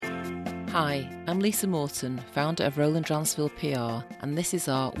Hi, I'm Lisa Morton, founder of Roland Dransfield PR, and this is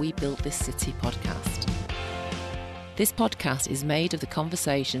our We Built This City podcast. This podcast is made of the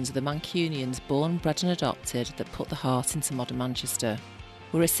conversations of the Mancunians born, bred and adopted that put the heart into modern Manchester.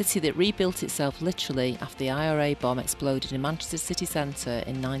 We're a city that rebuilt itself literally after the IRA bomb exploded in Manchester city centre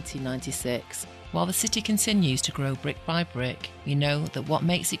in 1996. While the city continues to grow brick by brick, we know that what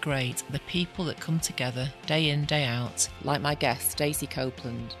makes it great are the people that come together day in, day out, like my guest, Stacey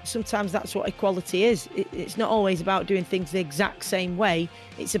Copeland. Sometimes that's what equality is. It's not always about doing things the exact same way.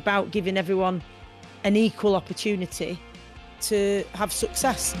 It's about giving everyone an equal opportunity to have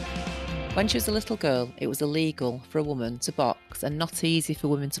success. When she was a little girl, it was illegal for a woman to box and not easy for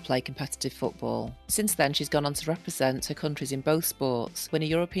women to play competitive football. Since then, she's gone on to represent her countries in both sports, win a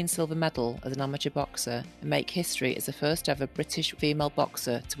European silver medal as an amateur boxer, and make history as the first ever British female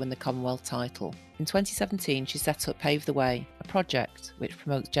boxer to win the Commonwealth title. In 2017, she set up Pave the Way, a project which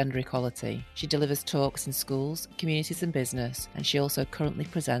promotes gender equality. She delivers talks in schools, communities and business, and she also currently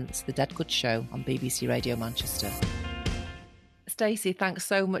presents The Dead Good Show on BBC Radio Manchester. Stacey, thanks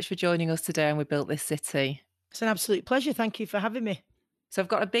so much for joining us today on We Built This City. It's an absolute pleasure. Thank you for having me. So I've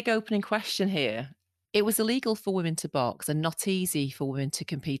got a big opening question here. It was illegal for women to box and not easy for women to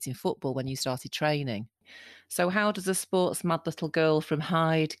compete in football when you started training. So how does a sports-mad little girl from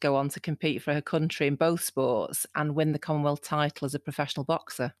Hyde go on to compete for her country in both sports and win the Commonwealth title as a professional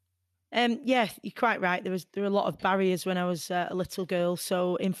boxer? Yeah, you're quite right. There were a lot of barriers when I was a little girl.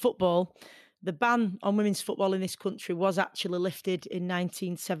 So in football, the ban on women's football in this country was actually lifted in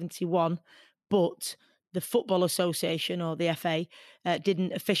 1971, but the Football Association, or the FA,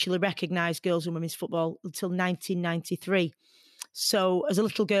 didn't officially recognise girls and women's football until 1993. So as a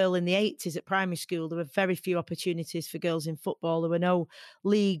little girl in the 80s at primary school, there were very few opportunities for girls in football. There were no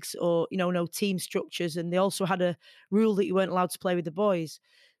leagues or, no team structures. And they also had a rule that you weren't allowed to play with the boys.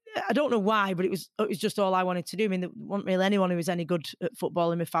 I don't know why, but it was just all I wanted to do. I mean, there wasn't really anyone who was any good at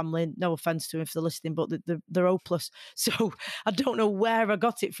football in my family. No offence to them if they're listening, but they're hopeless. So I don't know where I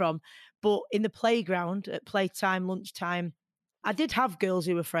got it from. But in the playground, at playtime, lunchtime, I did have girls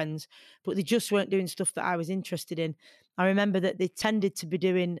who were friends, but they just weren't doing stuff that I was interested in. I remember that they tended to be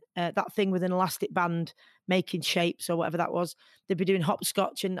doing that thing with an elastic band, making shapes or whatever that was. They'd be doing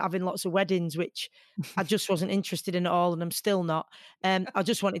hopscotch and having lots of weddings, which I just wasn't interested in at all, and I'm still not. I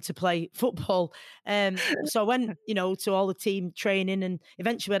just wanted to play football. So I went, to all the team training, and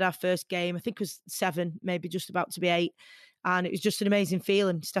eventually we had our first game. I think it was 7, maybe just about to be 8. And it was just an amazing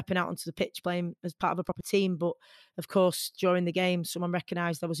feeling stepping out onto the pitch, playing as part of a proper team. But of course, during the game, someone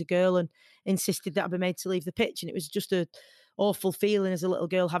recognised I was a girl and insisted that I be made to leave the pitch. And it was just an awful feeling as a little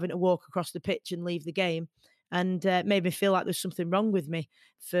girl having to walk across the pitch and leave the game. And made me feel like there's something wrong with me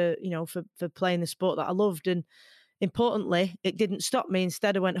for playing the sport that I loved. And importantly, it didn't stop me.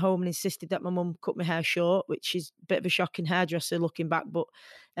 Instead, I went home and insisted that my mum cut my hair short, which is a bit of a shocking hairdresser looking back, but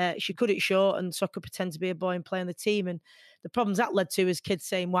she cut it short, and so I could pretend to be a boy and play on the team. And the problems that led to is kids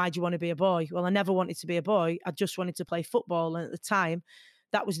saying, "Why do you want to be a boy?" Well, I never wanted to be a boy. I just wanted to play football. And at the time,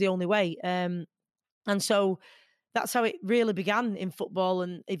 that was the only way. And so that's how it really began in football.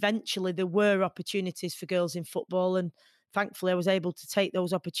 And eventually there were opportunities for girls in football. And thankfully, I was able to take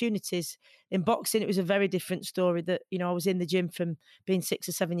those opportunities. In boxing, it was a very different story that, I was in the gym from being 6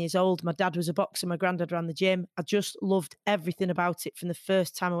 or 7 years old. My dad was a boxer. My granddad ran the gym. I just loved everything about it from the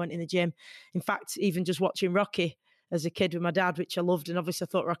first time I went in the gym. In fact, even just watching Rocky as a kid with my dad, which I loved, and obviously I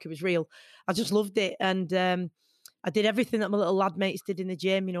thought Rocky was real. I just loved it. And I did everything that my little lad mates did in the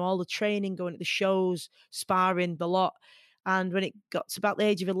gym, all the training, going to the shows, sparring, the lot. And when it got to about the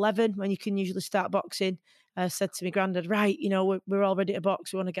age of 11, when you can usually start boxing, I said to my granddad, right, we're all ready to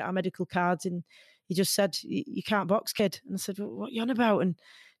box. We want to get our medical cards. And he just said, you can't box, kid. And I said, well, what are you on about? And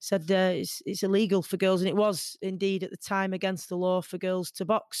said, it's illegal for girls. And it was indeed at the time against the law for girls to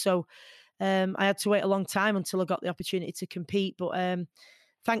box. So I had to wait a long time until I got the opportunity to compete. But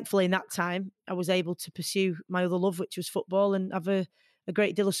thankfully in that time, I was able to pursue my other love, which was football, and have a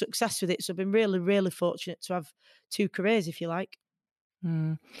great deal of success with it. So I've been really, really fortunate to have 2 careers, if you like.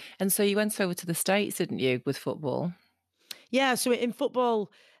 Mm. And so you went over to the States, didn't you, with football? Yeah, so in football,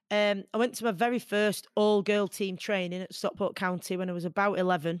 I went to my very first all-girl team training at Stockport County when I was about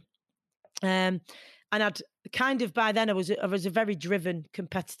 11. And I'd kind of, by then, I was a very driven,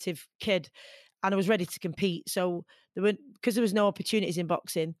 competitive kid, and I was ready to compete. So because there was no opportunities in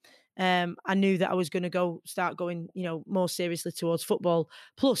boxing, I knew that I was going to start going, more seriously towards football.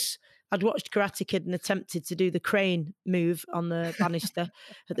 Plus, I'd watched Karate Kid and attempted to do the crane move on the banister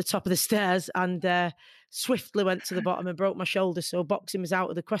at the top of the stairs, and swiftly went to the bottom and broke my shoulder. So boxing was out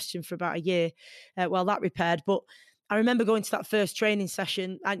of the question for about a year while that repaired. But I remember going to that first training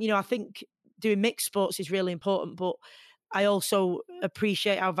session, and I think doing mixed sports is really important, but I also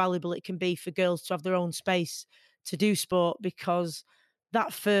appreciate how valuable it can be for girls to have their own space to do sport, because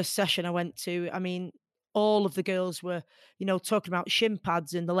that first session I went to, I mean, all of the girls were, talking about shin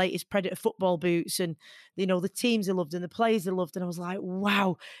pads and the latest Predator football boots, and, the teams they loved and the players they loved. And I was like,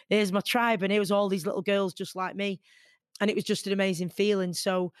 wow, here's my tribe. And it was all these little girls just like me. And it was just an amazing feeling.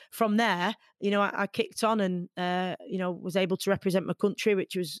 So from there, I kicked on and, was able to represent my country,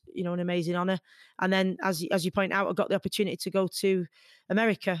 which was, an amazing honor. And then, as you point out, I got the opportunity to go to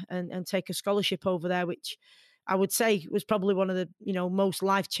America and take a scholarship over there, which I would say was probably one of the, most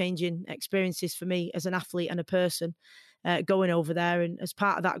life-changing experiences for me as an athlete and a person, going over there. And as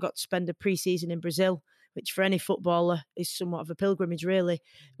part of that, I got to spend a pre-season in Brazil, which for any footballer is somewhat of a pilgrimage, really.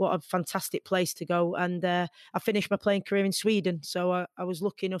 What a fantastic place to go. And I finished my playing career in Sweden. So I was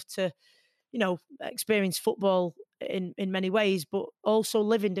lucky enough to, experience football in many ways, but also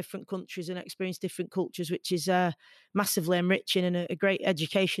live in different countries and experience different cultures, which is massively enriching and a great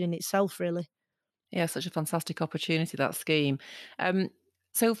education in itself, really. Yeah, such a fantastic opportunity, that scheme.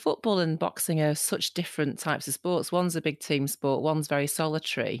 So football and boxing are such different types of sports. One's a big team sport, one's very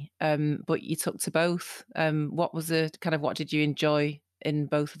solitary. But you took to both. What did you enjoy in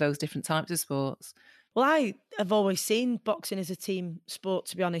both of those different types of sports? Well, I have always seen boxing as a team sport,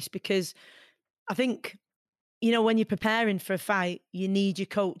 to be honest, because I think, when you're preparing for a fight, you need your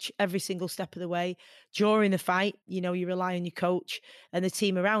coach every single step of the way. During the fight, you rely on your coach and the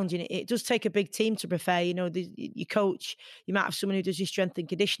team around you. And it does take a big team to prepare. Your coach, you might have someone who does your strength and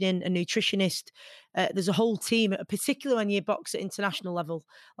conditioning, a nutritionist. There's a whole team, particularly when you box at international level,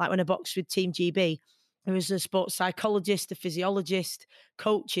 like when I boxed with Team GB. There was a sports psychologist, a physiologist,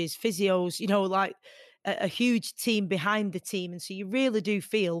 coaches, physios, like a huge team behind the team. And so you really do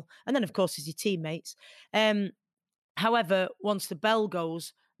feel, and then of course there's your teammates. However, once the bell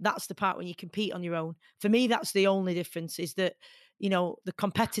goes, that's the part when you compete on your own. For me, that's the only difference, is that, the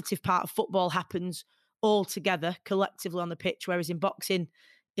competitive part of football happens all together collectively on the pitch, whereas in boxing,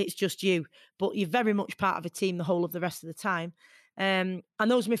 it's just you. But you're very much part of a team the whole of the rest of the time. And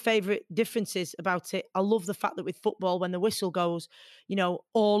those are my favourite differences about it. I love the fact that with football, when the whistle goes,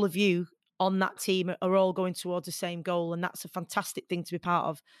 all of you on that team are all going towards the same goal. And that's a fantastic thing to be part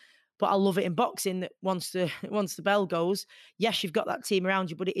of. But I love it in boxing that once the bell goes, yes, you've got that team around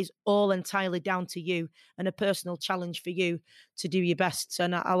you, but it is all entirely down to you and a personal challenge for you to do your best.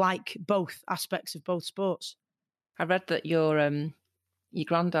 And I like both aspects of both sports. I read that your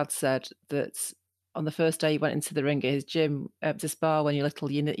granddad said that on the first day you went into the ring at his gym to spar when you're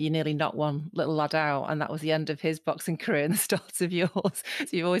little, you nearly knocked one little lad out, and that was the end of his boxing career and the start of yours. So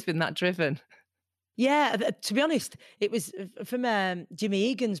you've always been that driven. Yeah, to be honest, it was from Jimmy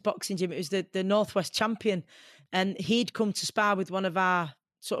Egan's boxing gym. It was the Northwest champion, and he'd come to spar with one of our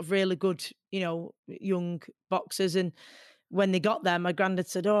sort of really good, young boxers. And when they got there, my granddad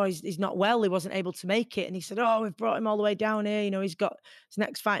said, "Oh, he's not well. He wasn't able to make it." And he said, "Oh, we've brought him all the way down here. He's got his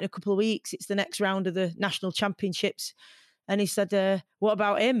next fight in a couple of weeks. It's the next round of the national championships." And he said, "What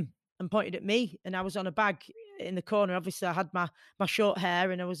about him?" And pointed at me. And I was on a bag in the corner. Obviously, I had my short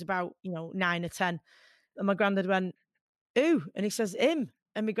hair, and I was about 9 or 10. And my granddad went, "Who?" And he says, "Him."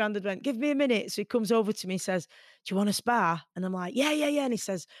 And my granddad went, "Give me a minute." So he comes over to me and says, "Do you want to spar?" And I'm like, "Yeah, yeah, yeah." And he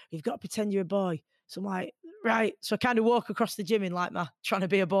says, "You've got to pretend you're a boy." So I'm like, "Right." So I kind of walk across the gym in like my trying to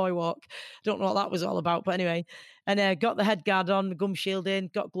be a boy walk. Don't know what that was all about, but anyway. And got the head guard on, the gum shield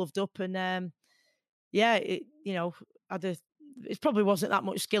in, got gloved up, and yeah, had a, it probably wasn't that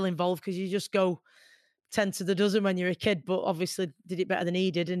much skill involved because you just go 10 to the dozen when you're a kid, but obviously did it better than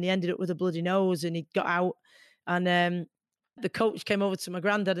he did. And he ended up with a bloody nose and he got out. And the coach came over to my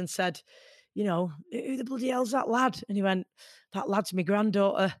granddad and said, "Who the bloody hell's that lad?" And he went, "That lad's my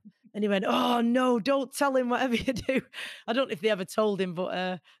granddaughter." And he went, "Oh no, don't tell him whatever you do." I don't know if they ever told him,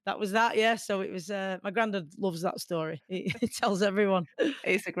 but that was that. Yeah. So it was, my granddad loves that story. He tells everyone.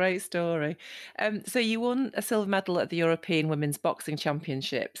 It's a great story. So you won a silver medal at the European Women's Boxing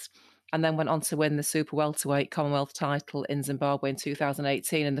Championships, and then went on to win the super welterweight Commonwealth title in Zimbabwe in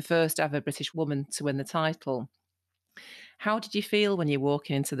 2018, and the first ever British woman to win the title. How did you feel when you were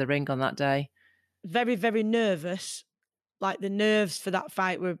walking into the ring on that day? Very, very nervous. Like the nerves for that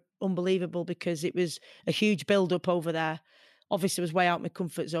fight were unbelievable because it was a huge build up over there. Obviously, I was way out my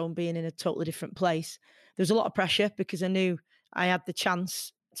comfort zone being in a totally different place. There was a lot of pressure because I knew I had the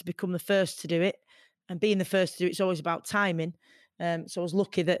chance to become the first to do it. And being the first to do it's always about timing. So I was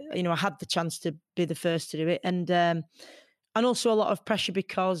lucky that, I had the chance to be the first to do it. And also a lot of pressure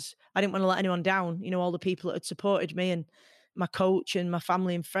because I didn't want to let anyone down, all the people that had supported me and my coach and my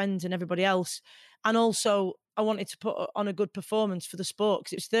family and friends and everybody else. And also I wanted to put on a good performance for the sport,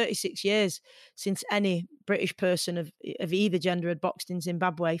 because it was 36 years since any British person of either gender had boxed in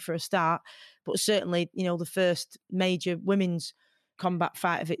Zimbabwe, for a start, but certainly, the first major women's combat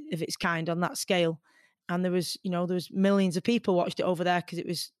fight of its kind on that scale. And there was millions of people watched it over there because it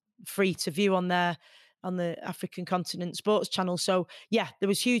was free to view on the African continent sports channel. So yeah, there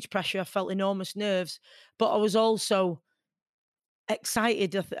was huge pressure. I felt enormous nerves, but I was also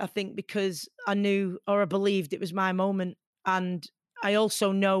excited, I think, because I knew, or I believed, it was my moment. And I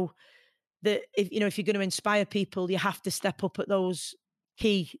also know that if you're going to inspire people, you have to step up at those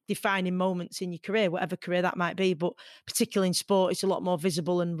key defining moments in your career, whatever career that might be. But particularly in sport, it's a lot more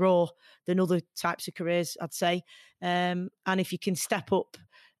visible and raw than other types of careers, I'd say. And if you can step up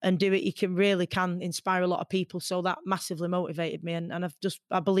and do it, you can inspire a lot of people. So that massively motivated me, and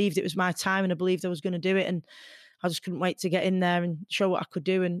I believed it was my time, and I believed I was going to do it, and I just couldn't wait to get in there and show what I could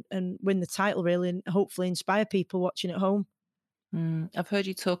do, and win the title, really, and hopefully inspire people watching at home. I've heard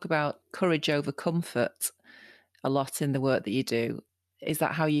you talk about courage over comfort a lot in the work that you do. Is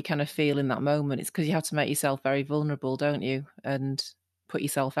that how you kind of feel in that moment? It's because you have to make yourself very vulnerable, don't you? And put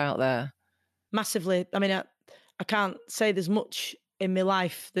yourself out there. Massively. I mean, I can't say there's much in my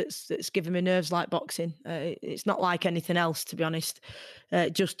life that's given me nerves like boxing. It's not like anything else, to be honest.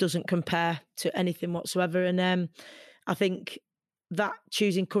 It just doesn't compare to anything whatsoever. And I think that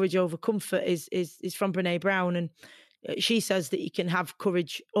choosing courage over comfort is from Brené Brown, and she says that you can have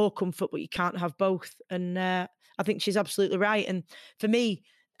courage or comfort, but you can't have both. And I think she's absolutely right. And for me,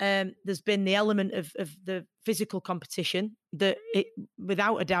 there's been the element of the physical competition that it,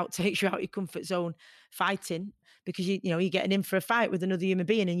 without a doubt, takes you out of your comfort zone fighting, because you're getting in for a fight with another human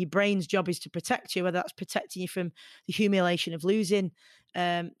being, and your brain's job is to protect you, whether that's protecting you from the humiliation of losing,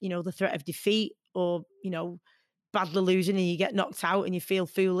 the threat of defeat, or badly losing and you get knocked out and you feel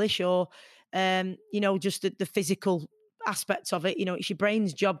foolish, or just the physical aspects of it. It's your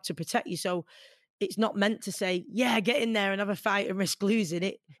brain's job to protect you. So it's not meant to say, yeah, get in there and have a fight and risk losing.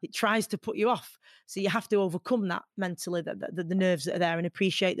 It tries to put you off. So you have to overcome that mentally, the nerves that are there, and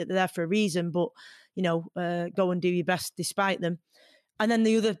appreciate that they're there for a reason, but go and do your best despite them. And then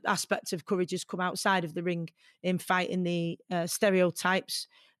the other aspects of courage has come outside of the ring, in fighting the stereotypes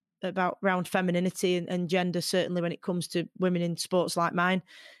around femininity and gender, certainly when it comes to women in sports like mine,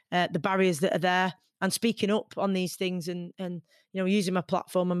 the barriers that are there, and speaking up on these things, and using my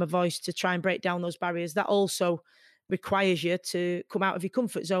platform and my voice to try and break down those barriers. That also requires you to come out of your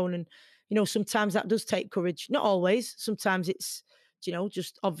comfort zone. And sometimes that does take courage, not always. Sometimes it's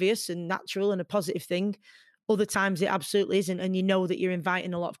just obvious and natural and a positive thing. Other times it absolutely isn't, and that you're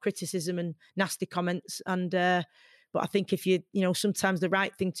inviting a lot of criticism and nasty comments. And but I think if sometimes the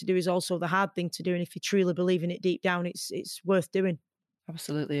right thing to do is also the hard thing to do. And if you truly believe in it deep down, it's worth doing.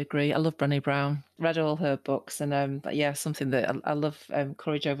 Absolutely agree. I love Brené Brown. Read all her books, and but yeah, something that I love.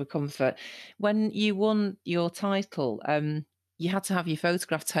 Courage over comfort. When you won your title, you had to have your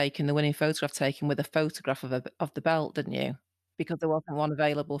photograph taken, the winning photograph taken, with a photograph of the belt, didn't you? Because there wasn't one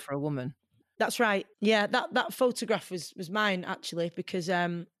available for a woman. That's right. Yeah, that photograph was mine, actually, because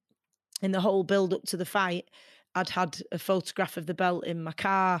in the whole build up to the fight, I'd had a photograph of the belt in my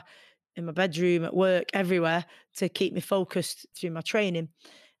car, in my bedroom, at work, everywhere, to keep me focused through my training.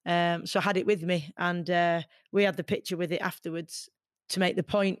 So I had it with me, and we had the picture with it afterwards to make the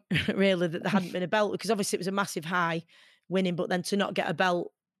point, really, that there hadn't been a belt, because obviously it was a massive high winning, but then to not get a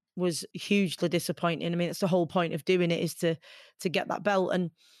belt was hugely disappointing. I mean, it's the whole point of doing it, is to get that belt.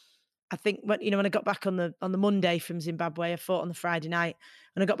 And I think when I got back on the Monday from Zimbabwe, I fought on the Friday night,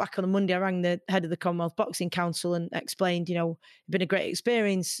 and I got back on the Monday, I rang the head of the Commonwealth Boxing Council and explained, it'd been a great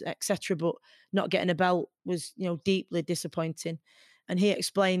experience, etc., but not getting a belt was, deeply disappointing. And he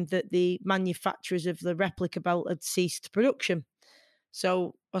explained that the manufacturers of the replica belt had ceased production.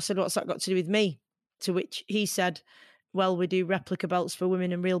 So I said, what's that got to do with me? To which he said, well, we do replica belts for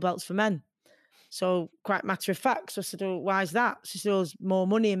women and real belts for men. So quite matter of fact. So I said, oh, why is that? She said, there's more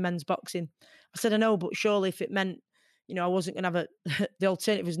money in men's boxing. I said, I know, but surely if it meant, I wasn't going to have the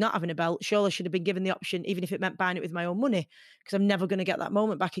alternative was not having a belt, surely I should have been given the option, even if it meant buying it with my own money, because I'm never going to get that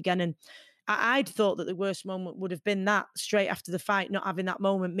moment back again. And I'd thought that the worst moment would have been that straight after the fight, not having that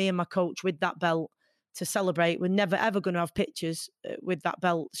moment, me and my coach with that belt to celebrate. We're never, ever going to have pictures with that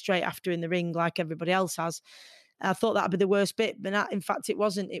belt straight after in the ring like everybody else has. I thought that would be the worst bit, but in fact, it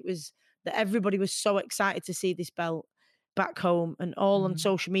wasn't. It was that everybody was so excited to see this belt back home, and all on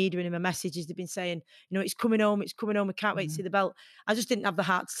social media and in my messages, they've been saying, it's coming home, we can't wait to see the belt. I just didn't have the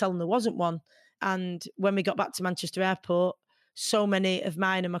heart to tell them there wasn't one. And when we got back to Manchester Airport, so many of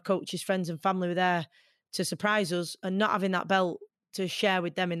mine and my coach's friends and family were there to surprise us, and not having that belt to share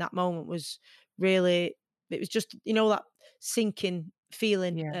with them in that moment was really It was just, that sinking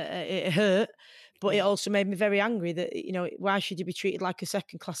feeling. Yeah. It hurt, but it Yeah. also made me very angry that, why should you be treated like a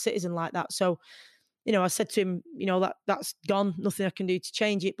second class citizen like that? So, I said to him, that's gone. Nothing I can do to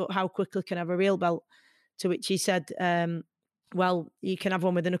change it. But how quickly can I have a real belt? To which he said, well, you can have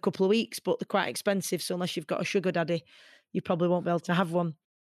one within a couple of weeks, but they're quite expensive. So unless you've got a sugar daddy, you probably won't be able to have one.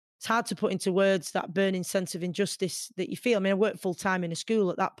 It's hard to put into words that burning sense of injustice that you feel. I mean, I worked full time in a school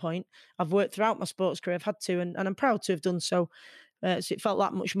at that point. I've worked throughout my sports career. I've had to, and I'm proud to have done so. So it felt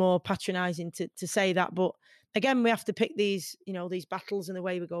that much more patronising to say that. But again, we have to pick these battles and the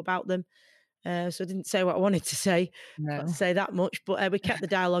way we go about them. So I didn't say what I wanted to say, got to No. say that much, but we kept the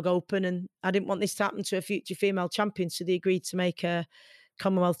dialogue open, and I didn't want this to happen to a future female champion, so they agreed to make a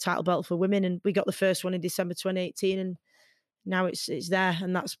Commonwealth title belt for women, and we got the first one in December 2018, and now it's there,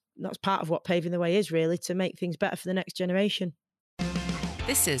 and that's part of what Paving the Way is, really, to make things better for the next generation.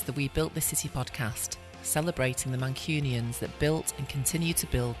 This is the We Built This City podcast, celebrating the Mancunians that built and continue to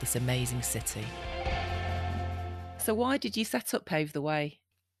build this amazing city. So why did you set up Pave the Way?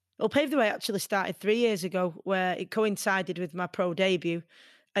 Well, Pave the Way actually started 3 years ago, where it coincided with my pro debut,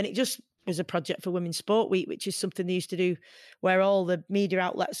 and it just was a project for Women's Sport Week, which is something they used to do, where all the media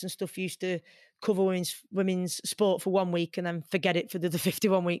outlets and stuff used to cover women's sport for 1 week and then forget it for the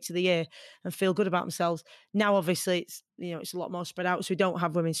 51 weeks of the year and feel good about themselves. Now, obviously, it's a lot more spread out, so we don't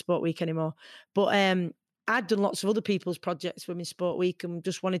have Women's Sport Week anymore. But I'd done lots of other people's projects, Women's Sport Week, and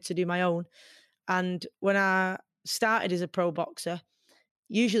just wanted to do my own. And when I started as a pro boxer,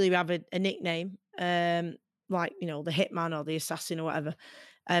 usually we have a nickname, like, the Hitman or the Assassin or whatever.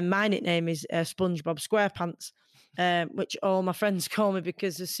 And my nickname is SpongeBob SquarePants, which all my friends call me,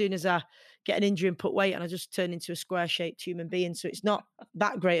 because as soon as I get an injury and put weight on, I just turn into a square-shaped human being. So it's not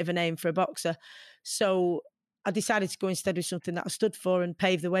that great of a name for a boxer. So I decided to go instead with something that I stood for, and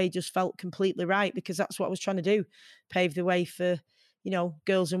Pave the Way just felt completely right, because that's what I was trying to do, pave the way for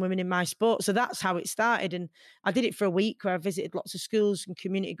girls and women in my sport. So that's how it started. And I did it for a week, where I visited lots of schools and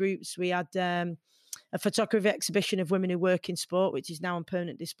community groups. We had a photography exhibition of women who work in sport, which is now on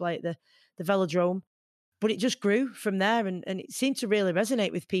permanent display at the Velodrome. But it just grew from there, and it seemed to really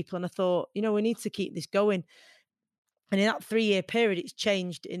resonate with people. And I thought, we need to keep this going. And in that 3-year period, it's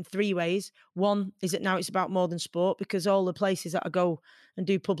changed in 3 ways. One is that now it's about more than sport, because all the places that I go and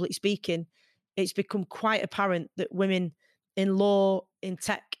do public speaking, it's become quite apparent that women in law, in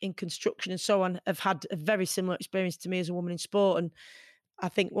tech, in construction, and so on have had a very similar experience to me as a woman in sport. And I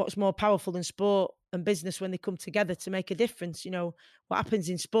think what's more powerful than sport and business when they come together to make a difference, what happens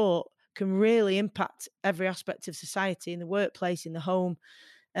in sport can really impact every aspect of society, in the workplace, in the home.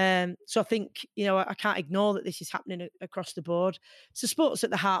 So I think, I can't ignore that this is happening across the board. So sport's at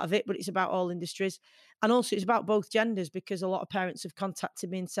the heart of it, but it's about all industries. And also it's about both genders, because a lot of parents have contacted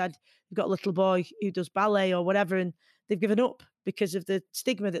me and said, we've got a little boy who does ballet or whatever, and they've given up because of the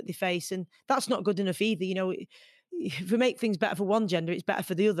stigma that they face. And that's not good enough either. If we make things better for one gender, it's better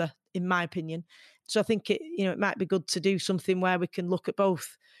for the other, in my opinion. So I think it might be good to do something where we can look at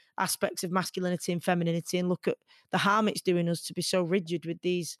both aspects of masculinity and femininity, and look at the harm it's doing us to be so rigid with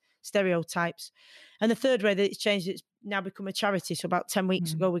these stereotypes. And the third way that it's changed, it's now become a charity. So about 10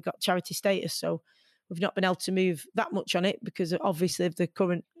 weeks ago, we got charity status. So we've not been able to move that much on it because obviously of the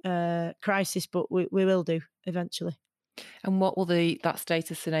current crisis, but we will do eventually. And what will that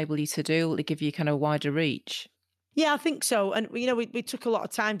status enable you to do? Will it give you kind of wider reach? Yeah, I think so. And, we took a lot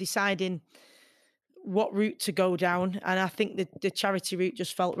of time deciding what route to go down. And I think the charity route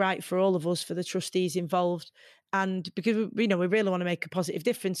just felt right for all of us, for the trustees involved. And because, we really want to make a positive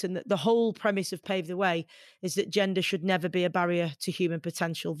difference. And the whole premise of Pave the Way is that gender should never be a barrier to human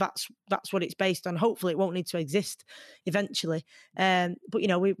potential. That's what it's based on. Hopefully it won't need to exist eventually. But,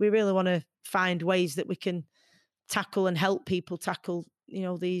 we really want to find ways that we can tackle and help people tackle,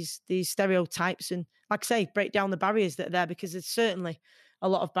 these stereotypes. And like I say, break down the barriers that are there, because there's certainly a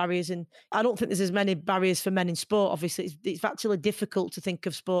lot of barriers. And I don't think there's as many barriers for men in sport. Obviously, it's actually difficult to think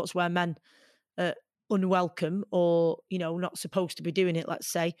of sports where men are unwelcome or, not supposed to be doing it, let's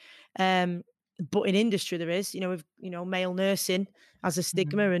say. But in industry there is, with, male nursing as a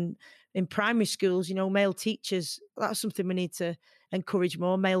stigma, and in primary schools, male teachers, that's something we need to encourage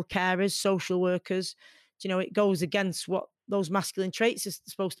more. Male carers, social workers, it goes against what those masculine traits are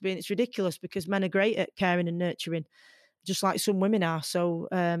supposed to be. And it's ridiculous, because men are great at caring and nurturing, just like some women are. So,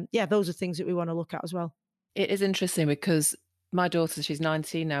 those are things that we want to look at as well. It is interesting, because my daughter, she's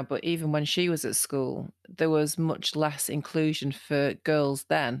 19 now, but even when she was at school, there was much less inclusion for girls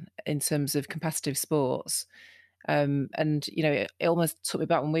then in terms of competitive sports. And, it almost took me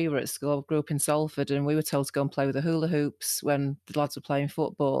back when we were at school. I grew up in Salford, and we were told to go and play with the hula hoops when the lads were playing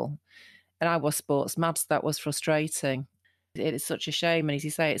football. And I was sports mad, so that was frustrating. It is such a shame, and as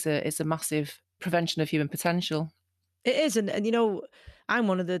you say, it's a massive prevention of human potential. It is, and I'm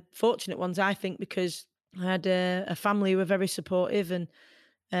one of the fortunate ones, I think, because I had a family who were very supportive, and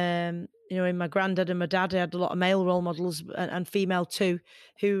in my granddad and my dad, I had a lot of male role models and female too,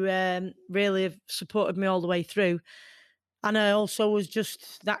 who really have supported me all the way through. And I also was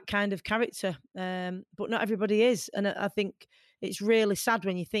just that kind of character, but not everybody is, and I think it's really sad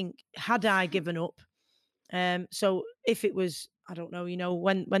when you think, had I given up? So if it was, I don't know,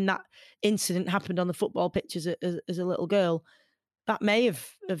 when that incident happened on the football pitch as a little girl, that may have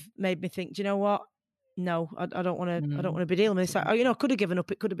made me think, do you know what? No, I don't want to. I don't Mm. want to be dealing with this. I could have given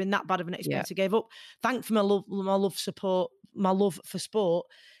up. It could have been that bad of an Yeah. experience. I gave up. Thankfully, my love for sport,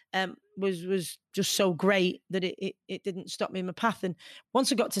 was just so great that it didn't stop me in my path. And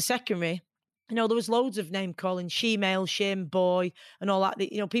once I got to secondary, there was loads of name calling, she male, shim, boy, and all that.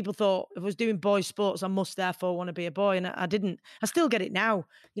 People thought if I was doing boy sports, I must therefore want to be a boy, and I didn't. I still get it now.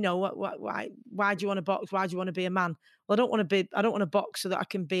 Why do you want to box? Why do you want to be a man? Well, I don't want to box so that I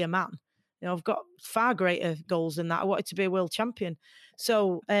can be a man. I've got far greater goals than that. I wanted to be a world champion.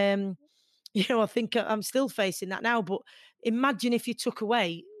 So, I think I'm still facing that now. But imagine if you took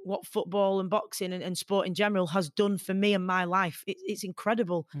away what football and boxing and sport in general has done for me and my life. It's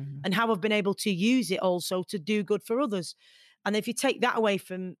incredible. Mhm. And how I've been able to use it also to do good for others. And if you take that away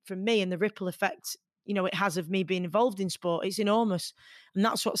from me and the ripple effect, it has of me being involved in sport, it's enormous. And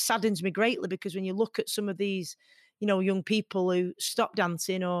that's what saddens me greatly, because when you look at some of these, young people who stop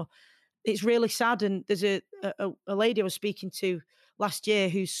dancing, or it's really sad. And there's a lady I was speaking to last year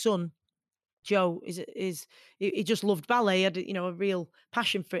whose son Joe is he just loved ballet. He had a real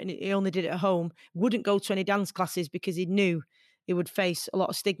passion for it, and he only did it at home. Wouldn't go to any dance classes because he knew he would face a lot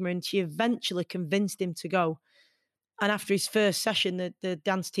of stigma. And she eventually convinced him to go. And after his first session, the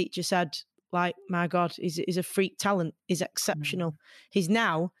dance teacher said, like, my God, he's a freak talent. He's exceptional.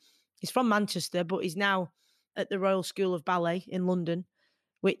 Mm. He's from Manchester, but he's now at the Royal School of Ballet in London,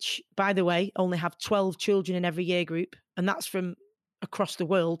 which, by the way, only have 12 children in every year group. And that's from across the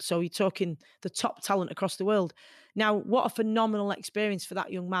world. So you're talking the top talent across the world. Now, what a phenomenal experience for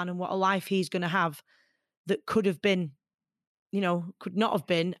that young man, and what a life he's going to have that could have been, could not have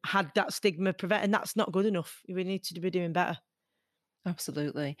been had that stigma prevented. And that's not good enough. We need to be doing better.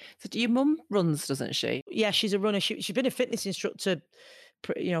 Absolutely. So your mum runs, doesn't she? Yeah, she's a runner. She's been a fitness instructor,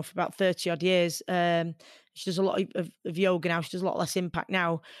 for about 30 odd years. She does a lot of yoga now. She does a lot less impact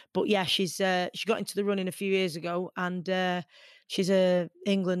now. But yeah, she got into the running a few years ago, and she's a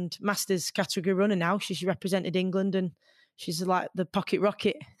England Masters category runner now. She's represented England, and she's like the pocket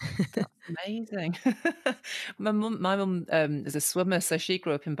rocket. Amazing. My mum is a swimmer, so she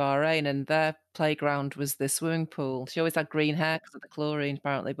grew up in Bahrain, and their playground was the swimming pool. She always had green hair because of the chlorine,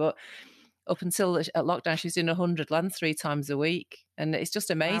 apparently. But up until at lockdown, she was doing 100 lengths 3 times a week, and it's just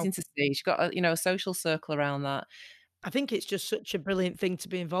Wow. amazing to see. She's got a social circle around that. I think it's just such a brilliant thing to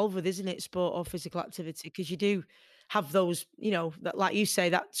be involved with, isn't it? Sport or physical activity, because you do have those, that, like you say,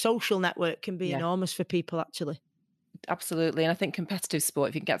 that social network can be Yeah. enormous for people, actually. Absolutely. And I think competitive sport,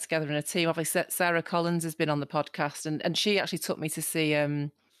 if you can get together in a team, obviously Sarah Collins has been on the podcast, and she actually took me to see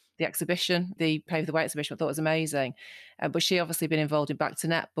the exhibition, the Pave the Way exhibition. I thought it was amazing. But she obviously been involved in Back to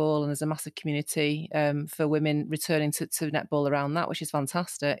Netball, and there's a massive community for women returning to netball around that, which is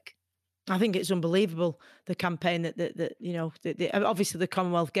fantastic. I think it's unbelievable, the campaign that obviously the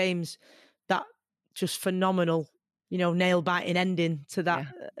Commonwealth Games, that just phenomenal, nail biting ending to that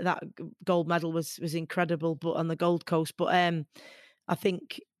Yeah. that gold medal was incredible, but on the Gold Coast. But I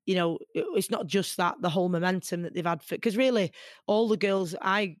think it's not just that, the whole momentum that they've had, because really all the girls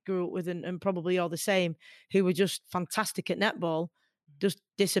I grew up with, and probably you're the same, who were just fantastic at netball, just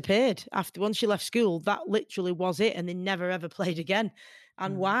disappeared after, once you left school. That literally was it, and they never ever played again.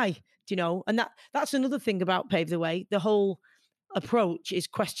 And Mm. why? And that's another thing about Pave the Way. The whole approach is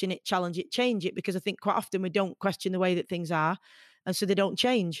question it, challenge it, change it, because I think quite often we don't question the way that things are, and so they don't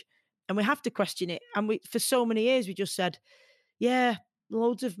change. And we have to question it. And for so many years, we just said, yeah,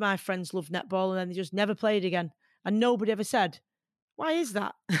 loads of my friends love netball, and then they just never played again. And nobody ever said, why is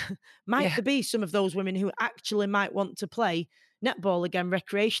that? Might Yeah, there be some of those women who actually might want to play netball again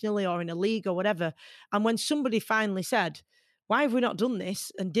recreationally or in a league or whatever? And when somebody finally said, why have we not done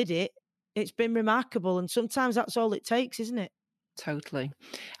this, and did it, it's been remarkable. And sometimes that's all it takes, isn't it? totally.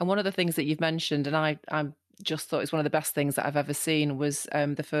 And one of the things that you've mentioned, and I just thought it's one of the best things that I've ever seen, was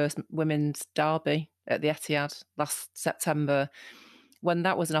the first women's derby at the Etihad last September. when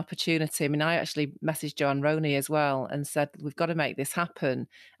that was an opportunity, I mean, I actually messaged Joanne Roney as well and said, we've got to make this happen.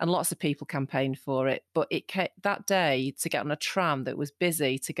 And lots of people campaigned for it. But it came, that day, to get on a tram that was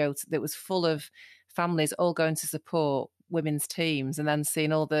busy, that was full of families all going to support women's teams, and then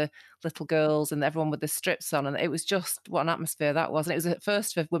seeing all the little girls and everyone with the strips on. And it was just, what an atmosphere that was. And it was a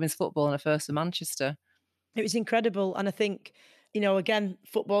first for women's football and a first for Manchester. It was incredible. And I think, again,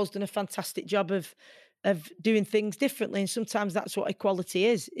 football's done a fantastic job of doing things differently. And sometimes that's what equality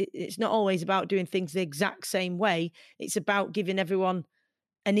is. It's not always about doing things the exact same way. It's about giving everyone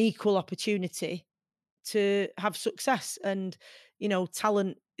an equal opportunity to have success. And,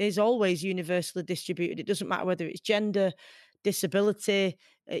 talent is always universally distributed. It doesn't matter whether it's gender, disability,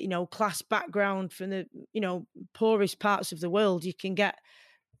 class background. From the, poorest parts of the world, you can get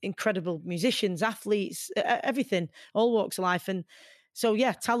incredible musicians, athletes, everything, all walks of life. And so,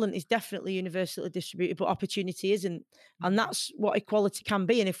 yeah, talent is definitely universally distributed, but opportunity isn't. And that's what equality can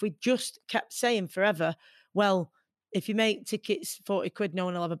be. And if we just kept saying forever, well, if you make tickets 40 quid, no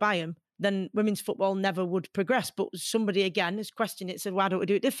one will ever buy them, then women's football never would progress. But somebody, again, has questioned it, said, why don't we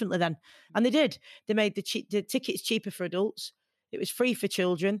do it differently then? And they did. They made the tickets cheaper for adults. It was free for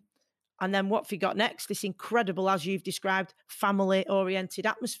children. And then what have you got next? This incredible, as you've described, family-oriented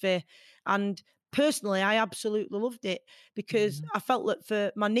atmosphere. And personally, I absolutely loved it because I felt that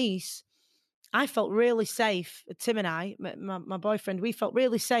for my niece, I felt really safe. Tim and I, my boyfriend, we felt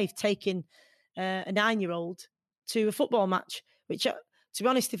really safe taking a 9-year-old to a football match, which, to be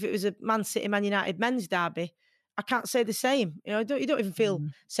honest, if it was a Man City, Man United men's derby, I can't say the same. You don't even feel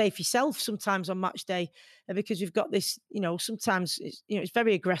safe yourself sometimes on match day because you've got this, sometimes it's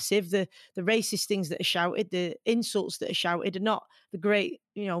very aggressive. The racist things that are shouted, the insults that are shouted are not the great,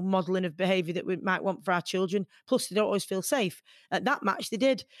 modelling of behaviour that we might want for our children. Plus, they don't always feel safe. At that match, they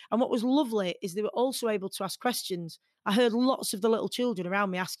did. And what was lovely is they were also able to ask questions. I heard lots of the little children around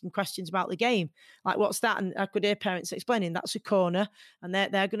me asking questions about the game. Like, what's that? And I could hear parents explaining, that's a corner. And they're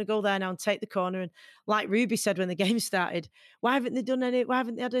going to go there now and take the corner. And like Ruby said when the game started, why haven't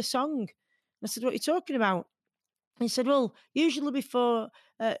they had a song? And I said, what are you talking about? And he said, well, usually before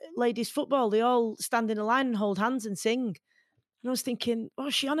ladies football, they all stand in a line and hold hands and sing. And I was thinking,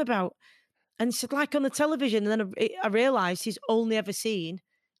 what's she on about? And he said, like on the television. And then I realised he's only ever seen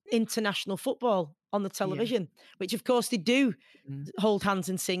international football on the television, which of course they do hold hands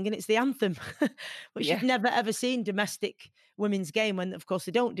and sing, and it's the anthem, which you've never ever seen domestic women's game when, of course,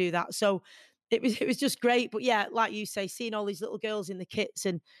 they don't do that. So it was just great. But yeah, like you say, seeing all these little girls in the kits,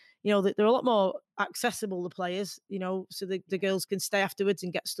 and they're a lot more accessible, the players, so the girls can stay afterwards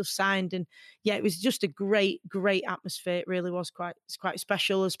and get stuff signed. And yeah, it was just a great atmosphere. It really was quite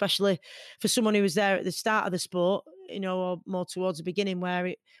special, especially for someone who was there at the start of the sport, or more towards the beginning where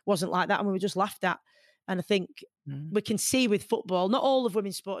it wasn't like that and we were just laughed at. And I think we can see with football, not all of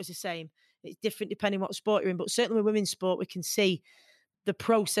women's sport is the same. It's different depending what sport you're in, but certainly with women's sport, we can see the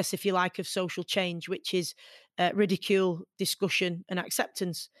process, if you like, of social change, which is ridicule, discussion, and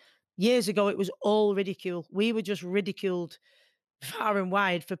acceptance. Years ago, it was all ridicule. We were just ridiculed far and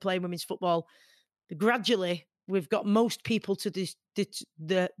wide for playing women's football. Gradually, we've got most people to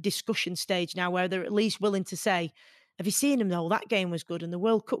the discussion stage now where they're at least willing to say, have you seen them though? That game was good and the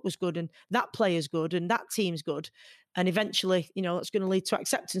World Cup was good and that player's good and that team's good. And eventually, that's going to lead to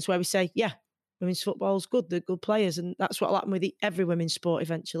acceptance where we say, yeah, women's football's good. They're good players. And that's what'll happen with every women's sport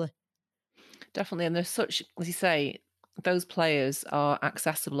eventually. Definitely. And there's such, as you say, those players are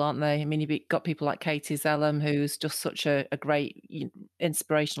accessible, aren't they? I mean, you've got people like Katie Zellum, who's just such a great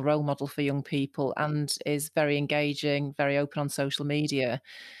inspirational role model for young people and is very engaging, very open on social media.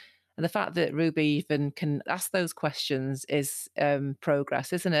 And the fact that Ruby even can ask those questions is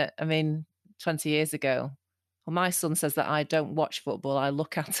progress, isn't it? I mean, 20 years ago, well, my son says that I don't watch football, I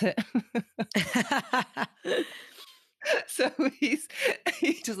look at it. So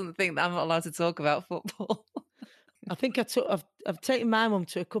he doesn't think that I'm not allowed to talk about football. I think I've taken my mum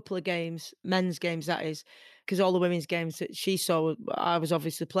to a couple of games, men's games that is, because all the women's games that she saw, I was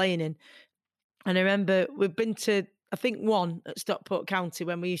obviously playing in. And I remember we've been to, I think, one at Stockport County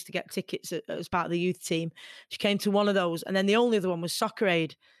when we used to get tickets as part of the youth team. She came to one of those, and then the only other one was Soccer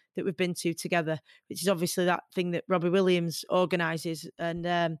Aid that we've been to together, which is obviously that thing that Robbie Williams organises. And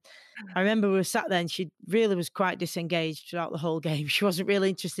I remember we were sat there and she really was quite disengaged throughout the whole game. She wasn't really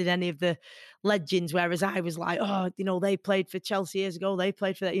interested in any of the legends, whereas I was like, oh, they played for Chelsea years ago. They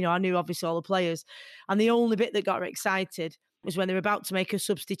played for that. I knew obviously all the players. And the only bit that got her excited was when they were about to make a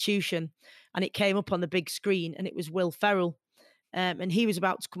substitution and it came up on the big screen and it was Will Ferrell. And he was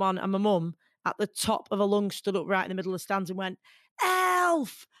about to come on, and my mum at the top of her lungs stood up right in the middle of the stands and went,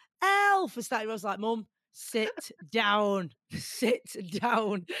 Elf! And I was like, Mum, sit down, sit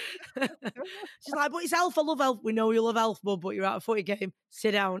down. She's like, but it's Elf, I love Elf. We know you love Elf, Bud, but you're at a footy game.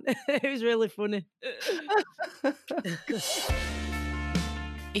 Sit down. It was really funny.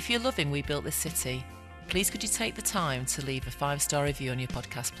 If you're loving We Built This City, please could you take the time to leave a 5-star review on your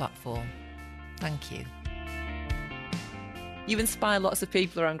podcast platform? Thank you. You inspire lots of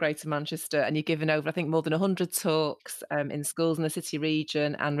people around Greater Manchester, and you've given over, I think, more than 100 talks in schools in the city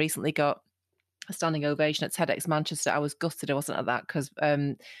region, and recently got a standing ovation at TEDx Manchester. I was gutted I wasn't at that because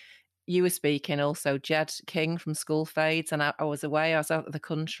you were speaking, also Jed King from School Fades, and I was away. I was out of the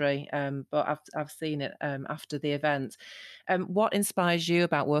country, but I've seen it after the event. What inspires you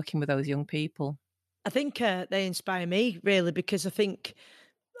about working with those young people? I think they inspire me, really, because I think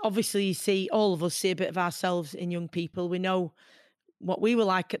obviously you see, all of us see a bit of ourselves in young people. We know what we were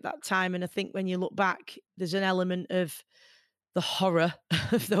like at that time. And I think when you look back, there's an element of the horror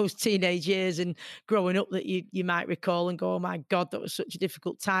of those teenage years and growing up that you might recall and go, oh my God, that was such a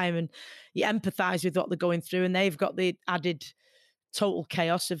difficult time. And you empathise with what they're going through. And they've got the added total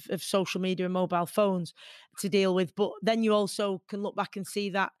chaos of social media and mobile phones to deal with. But then you also can look back and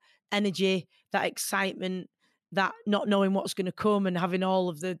see that energy, that excitement, that not knowing what's going to come and having all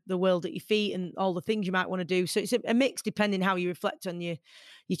of the world at your feet and all the things you might want to do. So it's a mix depending how you reflect on your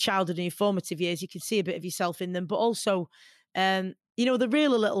childhood and your formative years. You can see a bit of yourself in them, but also, the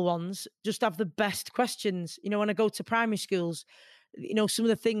really little ones just have the best questions. When I go to primary schools, some of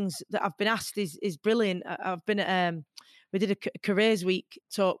the things that I've been asked is brilliant. I've been at, we did a careers week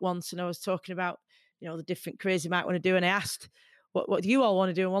talk once, and I was talking about, the different careers you might want to do. And I asked, what do you all want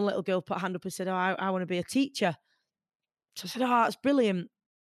to do? And one little girl put a hand up and said, oh, I want to be a teacher. So I said, oh, that's brilliant.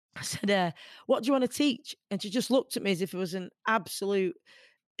 I said, what do you want to teach? And she just looked at me as if it was an absolute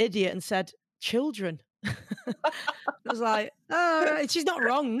idiot and said, children. I was like, oh, she's not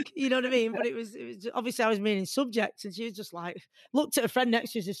wrong, you know what I mean? But it was obviously I was meaning subjects, and she was just like, looked at a friend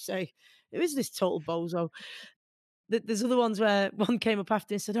next to her and just say, who is this total bozo? There's other ones where one came up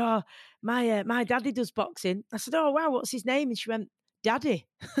after and said, oh, my daddy does boxing. I said, oh, wow, what's his name? And she went, Daddy.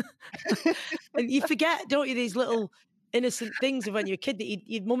 And you forget, don't you, these little innocent things of when you're a kid that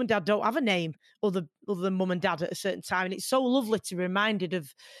your mum and dad don't have a name other than mum and dad at a certain time. And it's so lovely to be reminded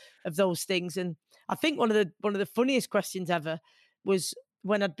of those things. And I think one of the funniest questions ever was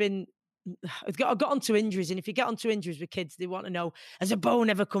when I got onto injuries. And if you get onto injuries with kids, they want to know, has a bone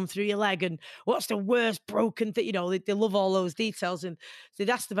ever come through your leg? And what's the worst broken thing? They love all those details. And so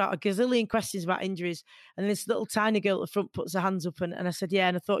they'd asked about a gazillion questions about injuries. And this little tiny girl at the front puts her hands up, and I said, yeah.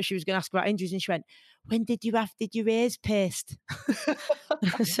 And I thought she was going to ask about injuries. And she went, when did your ears pierced?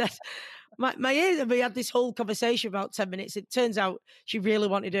 I said, my ears, and we had this whole conversation about 10 minutes. It turns out she really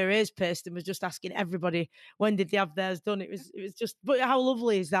wanted her ears pierced and was just asking everybody, when did they have theirs done? It was just, but how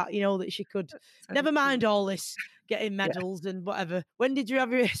lovely is that, that she could, never mind all this getting medals and whatever. When did you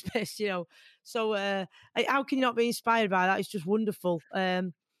have your ears pierced, So how can you not be inspired by that? It's just wonderful.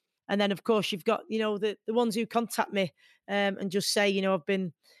 And then, of course, you've got, the ones who contact me and just say, I've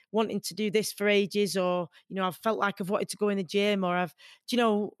been wanting to do this for ages, or, I've felt like I've wanted to go in the gym, or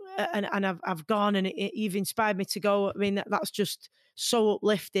and I've gone, and you've inspired me to go. I mean, that's just so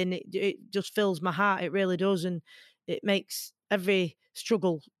uplifting. It just fills my heart. It really does. And it makes every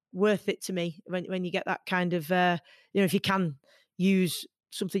struggle worth it to me when you get that kind of, if you can use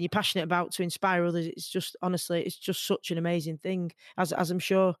something you're passionate about to inspire others. It's just, honestly, it's just such an amazing thing, as I'm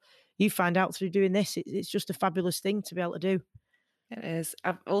sure you find out through doing this. It's just a fabulous thing to be able to do. It is.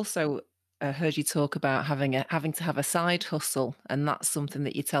 I've also heard you talk about having to have a side hustle, and that's something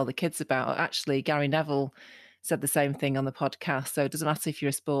that you tell the kids about. Actually, Gary Neville said the same thing on the podcast. So it doesn't matter if you're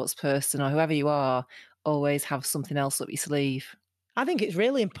a sports person or whoever you are, always have something else up your sleeve. I think it's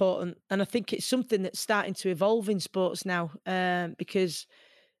really important, and I think it's something that's starting to evolve in sports now, because,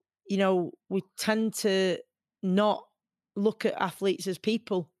 we tend to not look at athletes as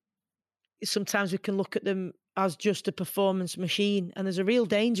people. Sometimes we can look at them as just a performance machine, and there's a real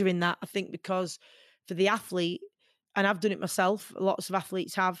danger in that, I think, because for the athlete, and I've done it myself, lots of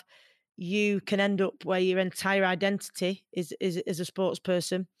athletes have, you can end up where your entire identity is a sports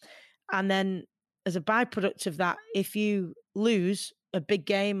person. And then as a byproduct of that, if you lose a big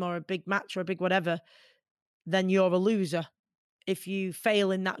game or a big match or a big whatever, then you're a loser. If you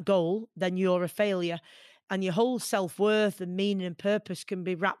fail in that goal, then you're a failure. And your whole self-worth and meaning and purpose can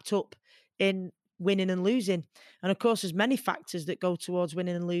be wrapped up in winning and losing. And of course, there's many factors that go towards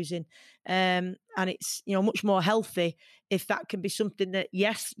winning and losing. And it's, much more healthy if that can be something that,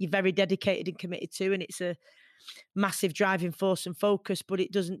 yes, you're very dedicated and committed to, and it's a massive driving force and focus, but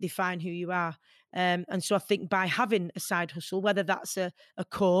it doesn't define who you are. And so I think by having a side hustle, whether that's a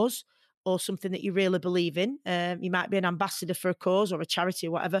cause or something that you really believe in. You might be an ambassador for a cause or a charity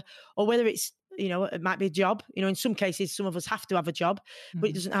or whatever, or whether it's, it might be a job. In some cases, some of us have to have a job, but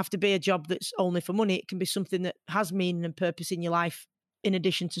it doesn't have to be a job that's only for money. It can be something that has meaning and purpose in your life in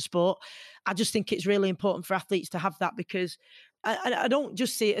addition to sport. I just think it's really important for athletes to have that, because I don't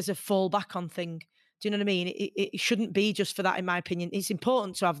just see it as a fallback on thing. Do you know what I mean? It shouldn't be just for that, in my opinion. It's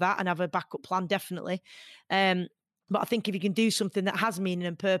important to have that and have a backup plan, definitely. But I think if you can do something that has meaning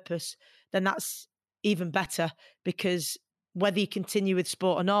and purpose, then that's even better, because whether you continue with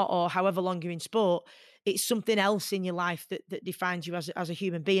sport or not, or however long you're in sport, it's something else in your life that defines you as a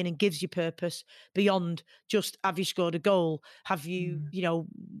human being and gives you purpose beyond just, have you scored a goal? Have you,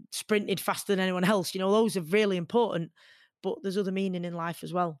 sprinted faster than anyone else? Those are really important, but there's other meaning in life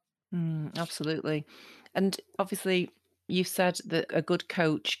as well. Absolutely. And obviously, you've said that a good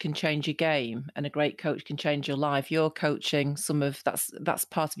coach can change your game and a great coach can change your life. You're coaching that's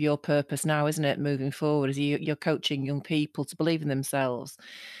part of your purpose now, isn't it? Moving forward, is you're coaching young people to believe in themselves.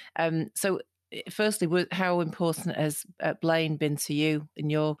 So, firstly, how important has Blaine been to you in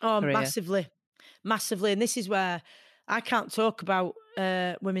your career? Massively, massively. And this is where I can't talk about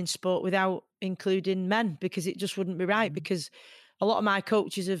women's sport without including men, because it just wouldn't be right. Because a lot of my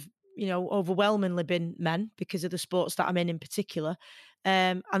coaches have, overwhelmingly been men because of the sports that I'm in particular.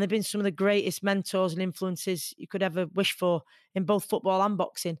 And they've been some of the greatest mentors and influences you could ever wish for in both football and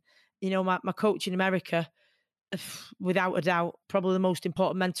boxing. My coach in America, without a doubt, probably the most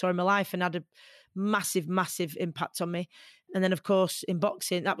important mentor in my life, and had a massive, massive impact on me. And then, of course, in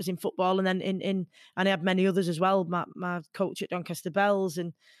boxing, that was in football, and then and I had many others as well. My coach at Doncaster Bells,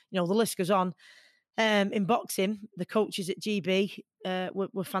 and the list goes on. In boxing, the coaches at GB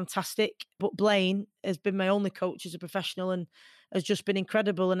were fantastic, but Blaine has been my only coach as a professional and has just been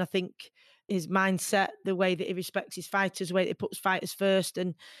incredible. And I think his mindset, the way that he respects his fighters, the way that he puts fighters first,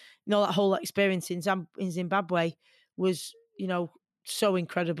 and that whole experience in Zimbabwe was, so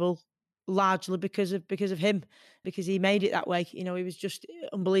incredible, largely because of him, because he made it that way. He was just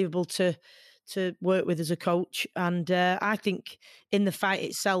unbelievable to work with as a coach. And I think in the fight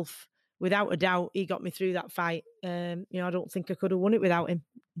itself, without a doubt, he got me through that fight. I don't think I could have won it without him.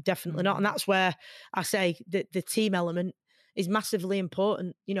 Definitely not. And that's where I say that the team element is massively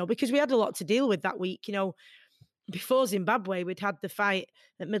important, because we had a lot to deal with that week. Before Zimbabwe, we'd had the fight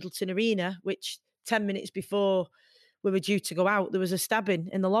at Middleton Arena, which 10 minutes before we were due to go out, there was a stabbing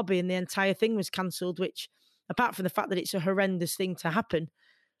in the lobby and the entire thing was cancelled, which, apart from the fact that it's a horrendous thing to happen,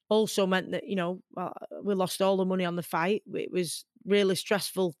 also meant that, we lost all the money on the fight. It was really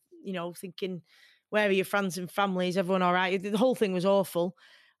stressful, thinking, where are your friends and family? Is everyone all right? The whole thing was awful.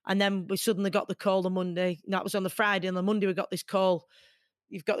 And then we suddenly got the call on Monday. That was on the Friday. And on the Monday, we got this call.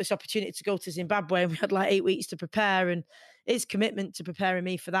 You've got this opportunity to go to Zimbabwe. And we had like 8 weeks to prepare. And his commitment to preparing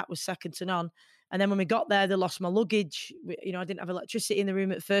me for that was second to none. And then when we got there, they lost my luggage. I didn't have electricity in the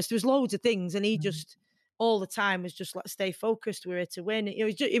room at first. There was loads of things. And he just, all the time, was just like, stay focused. We're here to win.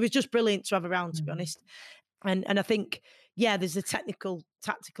 It was just brilliant to have around, to be honest. And I think, there's a tactical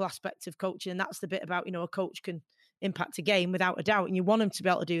aspect of coaching. And that's the bit about, a coach can impact a game without a doubt. And you want them to be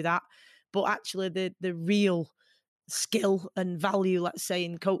able to do that. But actually the real skill and value, let's say,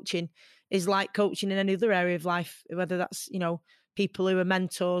 in coaching is like coaching in any other area of life, whether that's, people who are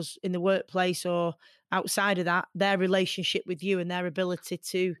mentors in the workplace or outside of that, their relationship with you and their ability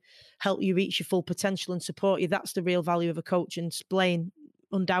to help you reach your full potential and support you. That's the real value of a coach. And Blaine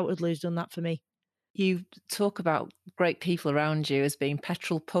undoubtedly has done that for me. You talk about great people around you as being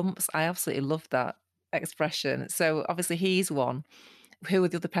petrol pumps. I absolutely love that expression. So obviously he's one. Who are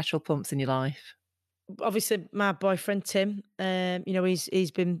the other petrol pumps in your life? Obviously, my boyfriend Tim.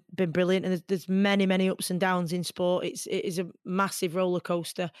 He's been brilliant, and there's many ups and downs in sport. It is a massive roller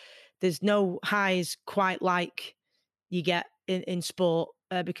coaster. There's no highs quite like you get in sport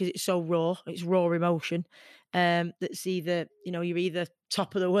because it's so raw. It's raw emotion. That's either you're either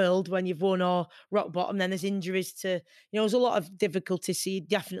top of the world when you've won or rock bottom. Then there's injuries to there's a lot of difficulties. So you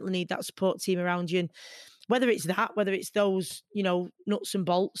definitely need that support team around you. And whether it's those, nuts and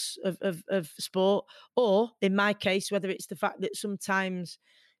bolts of sport, or in my case, whether it's the fact that sometimes,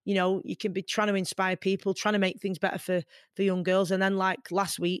 you can be trying to inspire people, trying to make things better for young girls. And then like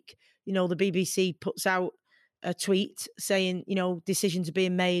last week, the BBC puts out a tweet saying, decisions are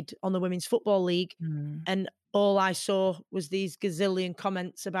being made on the Women's Football League. And all I saw was these gazillion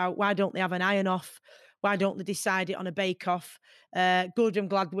comments about why don't they have an iron off? Why don't they decide it on a bake-off? Good, I'm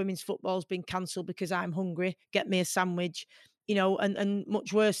glad women's football's been cancelled because I'm hungry. Get me a sandwich, and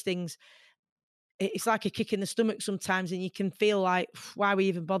much worse things. It's like a kick in the stomach sometimes, and you can feel like, why are we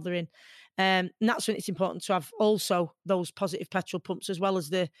even bothering? And that's when it's important to have also those positive petrol pumps, as well as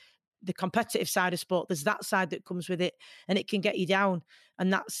the the competitive side of sport, there's that side that comes with it, and it can get you down.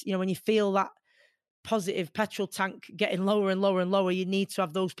 And that's, when you feel that positive petrol tank getting lower and lower and lower, you need to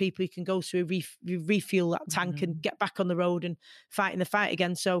have those people you can go to refuel that tank and get back on the road and fighting the fight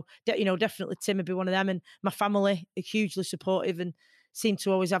again. So, definitely Tim would be one of them. And my family are hugely supportive and seem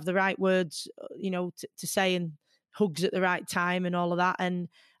to always have the right words, to say, and hugs at the right time and all of that. And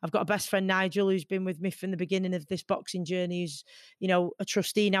I've got a best friend, Nigel, who's been with me from the beginning of this boxing journey, who's, a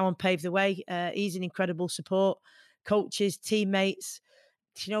trustee now on Pave the Way. He's an incredible support. Coaches, teammates,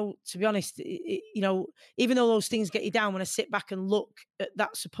 to be honest, even though those things get you down, when I sit back and look at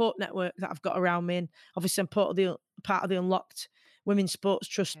that support network that I've got around me, and obviously I'm part of the Unlocked Women's Sports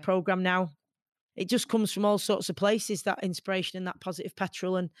Trust program now, it just comes from all sorts of places, that inspiration and that positive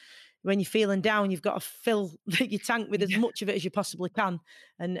petrol. And when you're feeling down, you've got to fill your tank with as much of it as you possibly can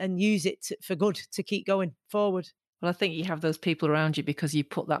and use it for good to keep going forward. Well, I think you have those people around you because you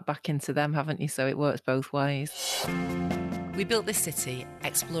put that back into them, haven't you? So it works both ways. We built this city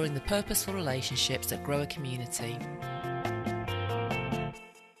exploring the purposeful relationships that grow a community.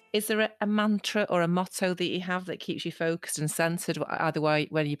 Is there a mantra or a motto that you have that keeps you focused and centred, either way,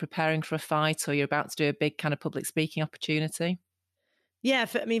 when you're preparing for a fight or you're about to do a big kind of public speaking opportunity? Yeah,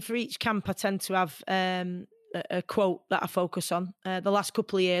 for each camp, I tend to have a quote that I focus on. The last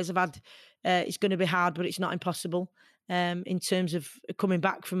couple of years I've had, it's going to be hard, but it's not impossible, in terms of coming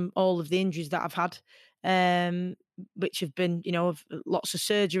back from all of the injuries that I've had, which have been, of lots of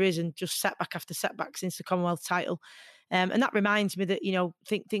surgeries and just setback after setback since the Commonwealth title. And that reminds me that,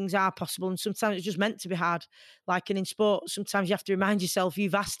 think things are possible. And sometimes it's just meant to be hard. Like, and in sport, sometimes you have to remind yourself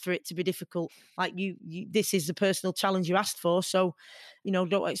you've asked for it to be difficult. Like you this is the personal challenge you asked for. So,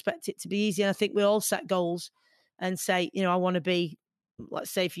 don't expect it to be easy. And I think we all set goals and say, I want to be,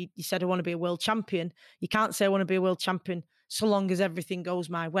 let's say if you said I want to be a world champion, you can't say I want to be a world champion so long as everything goes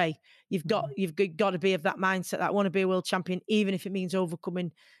my way. You've got to be of that mindset that I want to be a world champion, even if it means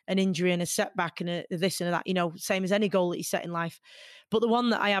overcoming an injury and a setback and a this and a that, same as any goal that you set in life. But the one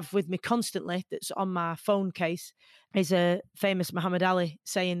that I have with me constantly that's on my phone case is a famous Muhammad Ali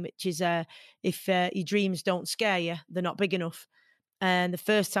saying, which is, if your dreams don't scare you, they're not big enough. And the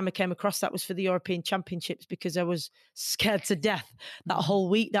first time I came across that was for the European Championships, because I was scared to death that whole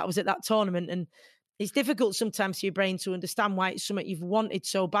week that was at that tournament. And it's difficult sometimes for your brain to understand why it's something you've wanted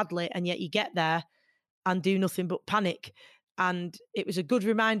so badly, and yet you get there and do nothing but panic. And it was a good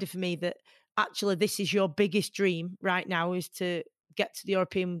reminder for me that actually this is your biggest dream right now, is to get to the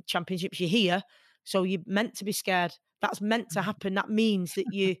European Championships. You're here, so you're meant to be scared. That's meant to happen. That means that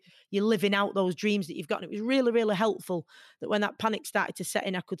you're living out those dreams that you've got. And it was really, really helpful that when that panic started to set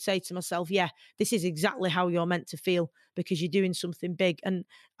in, I could say to myself, yeah, this is exactly how you're meant to feel, because you're doing something big. And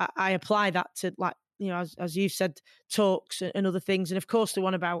I apply that to, like, as you've said, talks and other things. And of course, the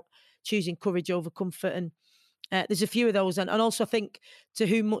one about choosing courage over comfort. And there's a few of those. And also I think, to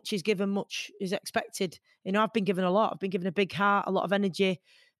whom much is given, much is expected. I've been given a lot. I've been given a big heart, a lot of energy,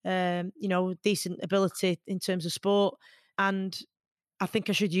 decent ability in terms of sport. And I think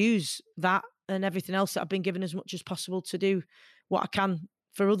I should use that and everything else that I've been given as much as possible to do what I can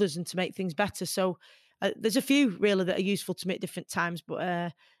for others and to make things better. So there's a few really that are useful to me at different times,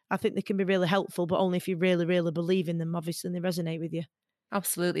 but I think they can be really helpful, but only if you really, really believe in them, obviously, and they resonate with you.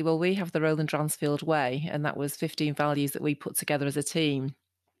 Absolutely. Well, we have the Roland Dransfield Way, and that was 15 values that we put together as a team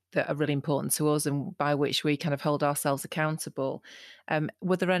that are really important to us and by which we kind of hold ourselves accountable.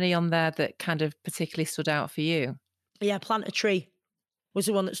 Were there any on there that kind of particularly stood out for you? Yeah, plant a tree was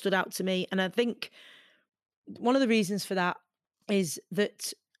the one that stood out to me. And I think one of the reasons for that is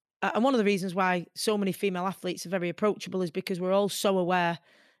that, and one of the reasons why so many female athletes are very approachable, is because we're all so aware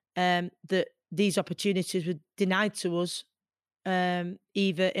that these opportunities were denied to us,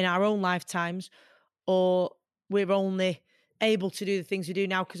 either in our own lifetimes, or we're only able to do the things we do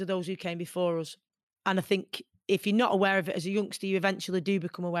now because of those who came before us. And I think if you're not aware of it as a youngster, you eventually do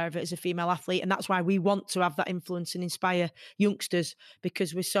become aware of it as a female athlete. And that's why we want to have that influence and inspire youngsters,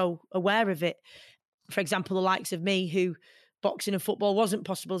 because we're so aware of it. For example, the likes of me, who boxing and football wasn't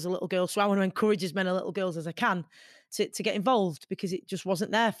possible as a little girl. So I want to encourage as many little girls as I can to get involved, because it just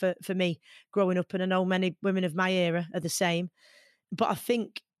wasn't there for me growing up. And I know many women of my era are the same. But I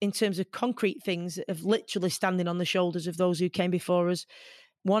think in terms of concrete things of literally standing on the shoulders of those who came before us,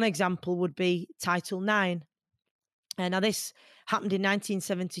 one example would be Title IX. And now this happened in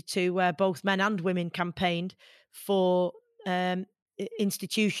 1972, where both men and women campaigned for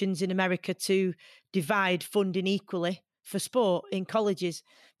institutions in America to divide funding equally for sport in colleges,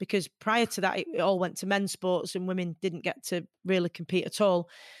 because prior to that, it all went to men's sports and women didn't get to really compete at all.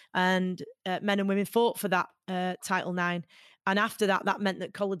 And men and women fought for that Title IX. And after that, that meant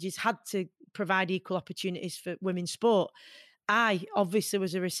that colleges had to provide equal opportunities for women's sport. I obviously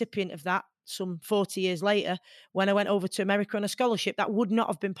was a recipient of that some 40 years later when I went over to America on a scholarship. That would not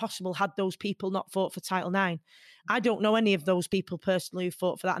have been possible had those people not fought for Title IX. I don't know any of those people personally who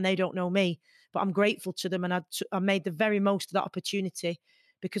fought for that, and they don't know me, but I'm grateful to them, and I made the very most of that opportunity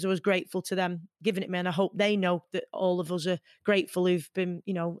because I was grateful to them giving it me, and I hope they know that all of us are grateful who've been,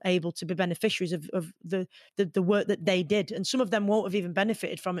 able to be beneficiaries of the work that they did. And some of them won't have even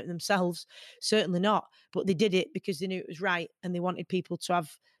benefited from it themselves, certainly not, but they did it because they knew it was right and they wanted people to have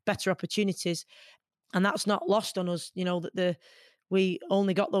better opportunities. And that's not lost on us, that we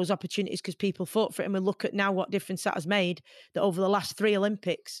only got those opportunities because people fought for it. And we look at now what difference that has made, that over the last 3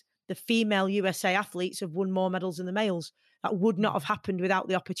 Olympics, the female USA athletes have won more medals than the males. That would not have happened without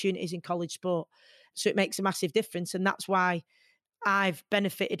the opportunities in college sport. So it makes a massive difference. And that's why I've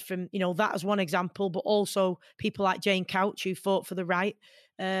benefited from, that as one example, but also people like Jane Couch, who fought for the right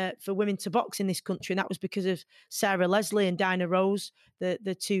for women to box in this country. And that was because of Sarah Leslie and Dinah Rose,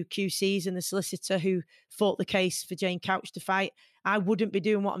 the two QCs and the solicitor who fought the case for Jane Couch to fight. I wouldn't be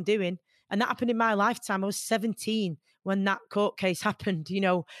doing what I'm doing. And that happened in my lifetime. I was 17 when that court case happened,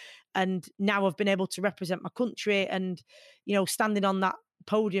 and now I've been able to represent my country and, standing on that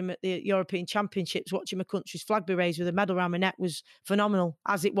podium at the European Championships, watching my country's flag be raised with a medal around my neck was phenomenal,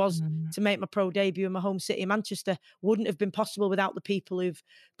 as it was to make my pro debut in my home city, Manchester. Wouldn't have been possible without the people who've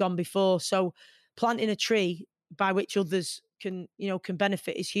gone before. So planting a tree by which others can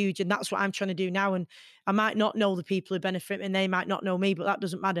benefit is huge. And that's what I'm trying to do now. And I might not know the people who benefit and they might not know me, but that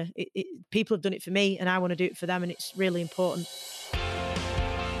doesn't matter. People have done it for me and I want to do it for them. And it's really important.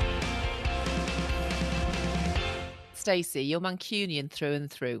 Stacey, you're Mancunian through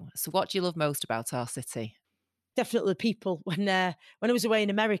and through. So what do you love most about our city? Definitely the people. When I was away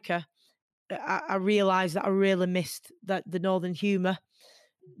in America, I realised that I really missed the northern humour,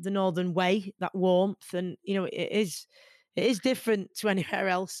 the northern way, that warmth, and it is different to anywhere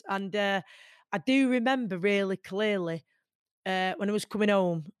else. And I do remember really clearly when I was coming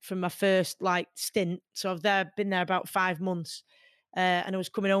home from my first stint. So I've been there about 5 months, and I was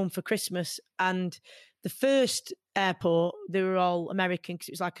coming home for Christmas. And the first airport, they were all American because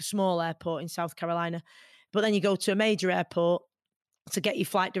it was like a small airport in South Carolina. But then you go to a major airport to get your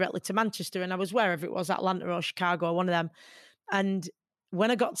flight directly to Manchester. And I was wherever it was, Atlanta or Chicago or one of them. And when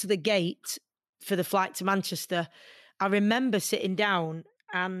I got to the gate for the flight to Manchester, I remember sitting down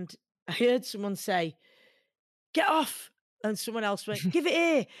and I heard someone say, "Get off." And someone else went, "Give it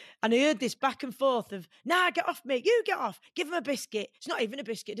here." And I heard this back and forth of, "Nah, get off, mate. You get off. Give him a biscuit." It's not even a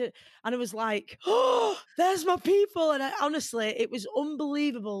biscuit. And I was like, "Oh, there's my people." And honestly, it was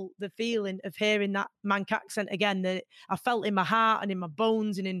unbelievable, the feeling of hearing that Manc accent again, that I felt in my heart and in my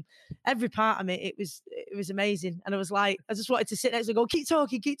bones and in every part of me. It was amazing. And I was like, I just wanted to sit next and go, keep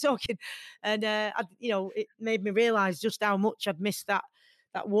talking. And, it made me realize just how much I'd missed that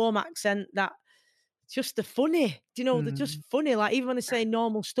warm accent, that just the funny, they're just funny. Like even when they say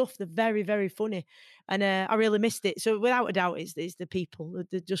normal stuff, they're very, very funny. And I really missed it. So without a doubt, it's the people.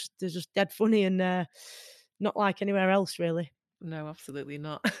 They're just dead funny and not like anywhere else, really. No, absolutely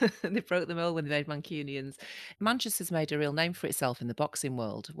not. They broke the mold when they made Mancunians. Manchester's made a real name for itself in the boxing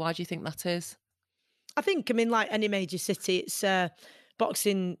world. Why do you think that is? I think, like any major city, it's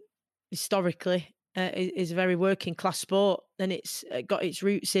boxing historically is a very working class sport, and it's got its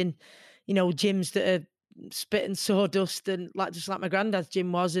roots in, gyms that are spitting sawdust and just like my granddad's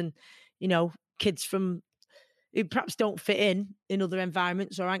gym was, and kids from who perhaps don't fit in other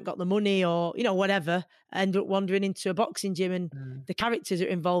environments or ain't got the money or whatever, end up wandering into a boxing gym. And the characters that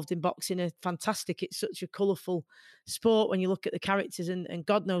are involved in boxing are fantastic. It's such a colourful sport when you look at the characters, and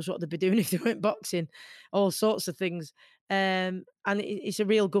God knows what they'd be doing if they weren't boxing, all sorts of things. And it's a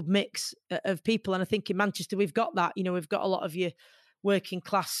real good mix of people. And I think in Manchester we've got that. We've got a lot of your working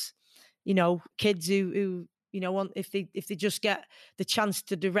class kids who want, if they just get the chance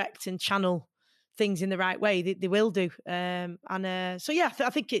to direct and channel things in the right way, they will do. So yeah, I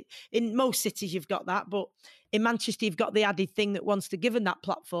think in most cities you've got that, but in Manchester you've got the added thing that wants to give them that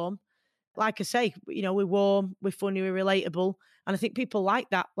platform. Like I say, we're warm, we're funny, we're relatable, and I think people like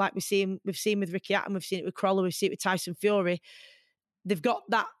that. Like we've seen with Ricky Hatton, we've seen it with Crawler, we've seen it with Tyson Fury. They've got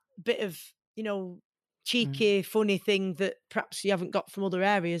that bit of cheeky, funny thing that perhaps you haven't got from other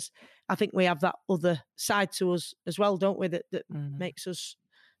areas. I think we have that other side to us as well, don't we? That makes us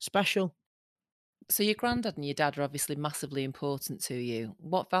special. So your granddad and your dad are obviously massively important to you.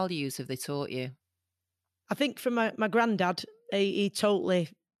 What values have they taught you? I think from my granddad, he totally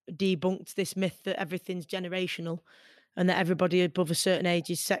debunked this myth that everything's generational and that everybody above a certain age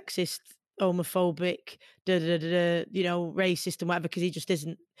is sexist. homophobic, racist and whatever, because he just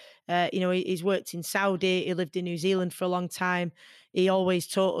isn't. He's worked in Saudi, he lived in New Zealand for a long time. He always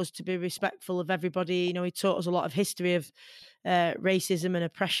taught us to be respectful of everybody. He taught us a lot of history of racism and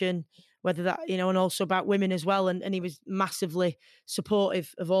oppression, whether that, and also about women as well. And he was massively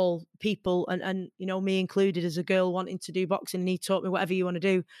supportive of all people and me included as a girl wanting to do boxing. And he taught me, whatever you want to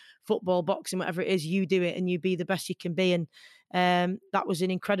do, football, boxing, whatever it is, you do it and you be the best you can be. And that was an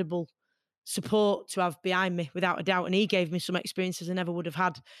incredible support to have behind me, without a doubt. And he gave me some experiences I never would have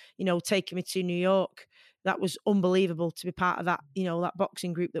had, taking me to New York. That was unbelievable to be part of that, that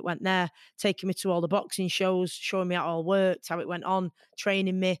boxing group that went there, taking me to all the boxing shows, showing me how it all worked, how it went on,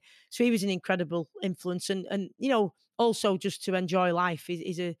 training me. So he was an incredible influence. And also just to enjoy life.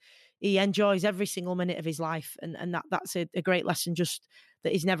 He enjoys every single minute of his life. And that's a great lesson, just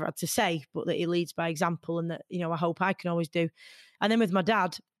that he's never had to say, but that he leads by example, and that, I hope I can always do. And then with my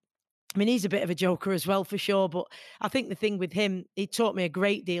dad, I mean, he's a bit of a joker as well, for sure. But I think the thing with him, he taught me a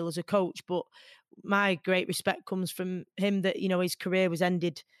great deal as a coach. But my great respect comes from him that, his career was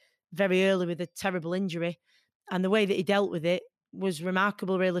ended very early with a terrible injury. And the way that he dealt with it was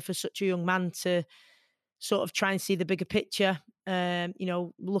remarkable, really, for such a young man to sort of try and see the bigger picture,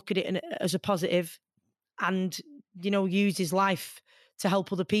 look at it as a positive and, use his life to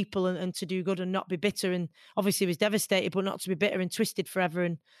help other people and to do good and not be bitter. And obviously he was devastated, but not to be bitter and twisted forever.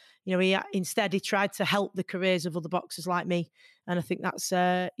 And, instead he tried to help the careers of other boxers like me. And I think that's,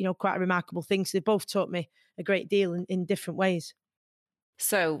 quite a remarkable thing. So they both taught me a great deal in different ways.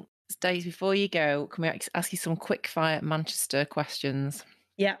 So, Stacey, before you go, can we ask you some quick fire Manchester questions?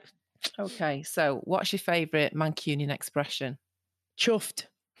 Yeah. Okay. So what's your favourite Mancunian expression? Chuffed.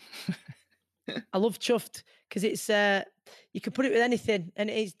 I love chuffed because it's, you can put it with anything and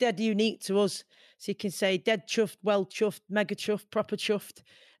it's dead unique to us. So you can say dead chuffed, well chuffed, mega chuffed, proper chuffed.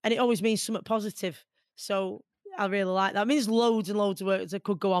 And it always means something positive. So I really like that. I mean, there's loads and loads of words that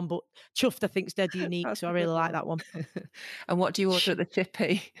could go on, but chuffed I think is dead unique. So I really like that one. And what do you order at the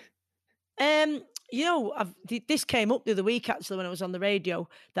chippy? This came up the other week actually when I was on the radio,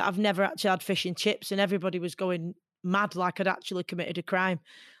 that I've never actually had fish and chips, and everybody was going mad like I'd actually committed a crime.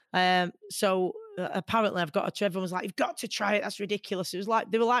 So apparently I've got to try. Everyone was like, "You've got to try it. That's ridiculous." It was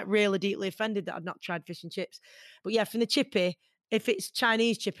like they were like really deeply offended that I'd not tried fish and chips. But yeah, from the chippy, if it's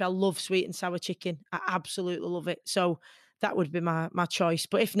Chinese chippy, I love sweet and sour chicken. I absolutely love it. So that would be my choice.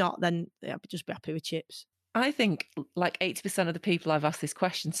 But if not, then I'd just be happy with chips. I think like 80% of the people I've asked this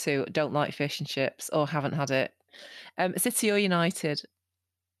question to don't like fish and chips or haven't had it. City or United?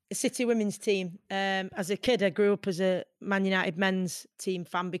 City women's team. As a kid, I grew up as a Man United men's team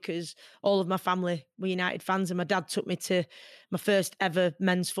fan because all of my family were United fans, and my dad took me to my first ever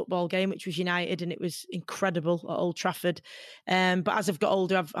men's football game, which was United, and it was incredible at Old Trafford. But as I've got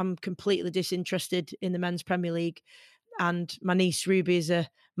older, I'm completely disinterested in the men's Premier League. And my niece Ruby is a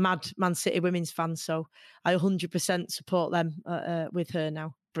mad Man City women's fan, so I 100% support them with her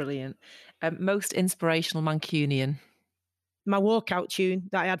now. Brilliant. Most inspirational Mancunian? My walkout tune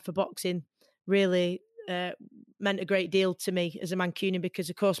that I had for boxing really meant a great deal to me as a Mancunian because,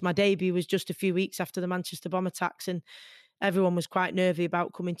 of course, my debut was just a few weeks after the Manchester bomb attacks, and everyone was quite nervy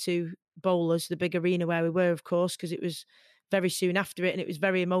about coming to Bowlers, the big arena where we were, of course, because it was very soon after it, and it was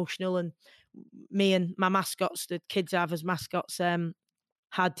very emotional. And me and my mascots, the kids I have as mascots,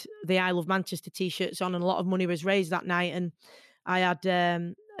 had the I Love Manchester t-shirts on, and a lot of money was raised that night. And I had,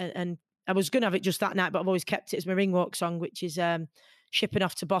 and I was going to have it just that night, but I've always kept it as my ring walk song, which is Shipping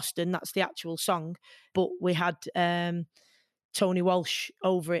Off to Boston. That's the actual song. But we had Tony Walsh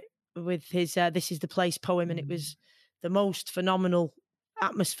over it with his This Is the Place poem, and it was the most phenomenal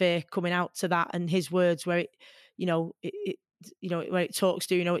atmosphere coming out to that, and his words where where it talks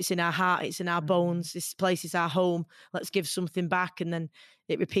to, it's in our heart, it's in our bones, this place is our home, let's give something back. And then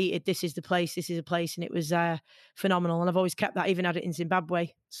it repeated, this is the place, this is a place. And it was phenomenal. And I've always kept that, even had it in Zimbabwe.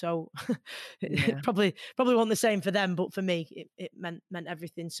 So it probably wasn't the same for them, but for me, it meant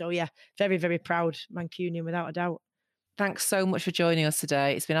everything. So yeah, very, very proud Mancunian without a doubt. Thanks so much for joining us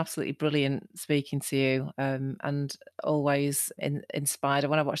today. It's been absolutely brilliant speaking to you, and always inspired.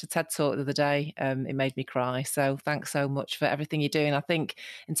 When I watched the TED Talk the other day, it made me cry. So thanks so much for everything you're doing. I think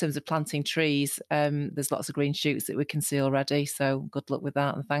in terms of planting trees, there's lots of green shoots that we can see already. So good luck with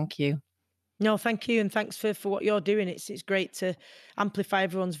that, and thank you. No, thank you. And thanks for what you're doing. It's great to amplify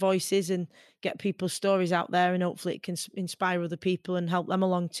everyone's voices and get people's stories out there, and hopefully it can inspire other people and help them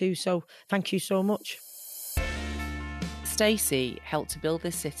along too. So thank you so much. Stacey helped to build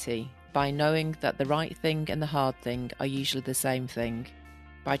this city by knowing that the right thing and the hard thing are usually the same thing,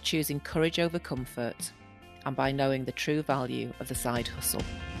 by choosing courage over comfort, and by knowing the true value of the side hustle.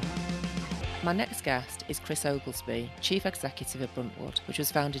 My next guest is Chris Oglesby, Chief Executive of Bruntwood, which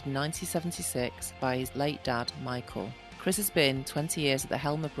was founded in 1976 by his late dad, Michael. Chris has been 20 years at the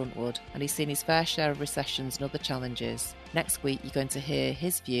helm of Bruntwood, and he's seen his fair share of recessions and other challenges. Next week, you're going to hear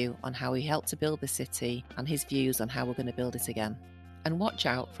his view on how he helped to build the city and his views on how we're going to build it again. And watch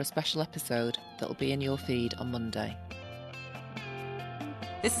out for a special episode that will be in your feed on Monday.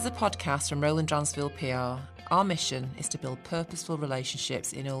 This is a podcast from Roland Dransfield PR. Our mission is to build purposeful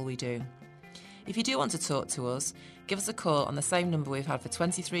relationships in all we do. If you do want to talk to us, give us a call on the same number we've had for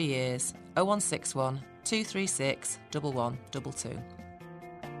 23 years, 0161 236 1122.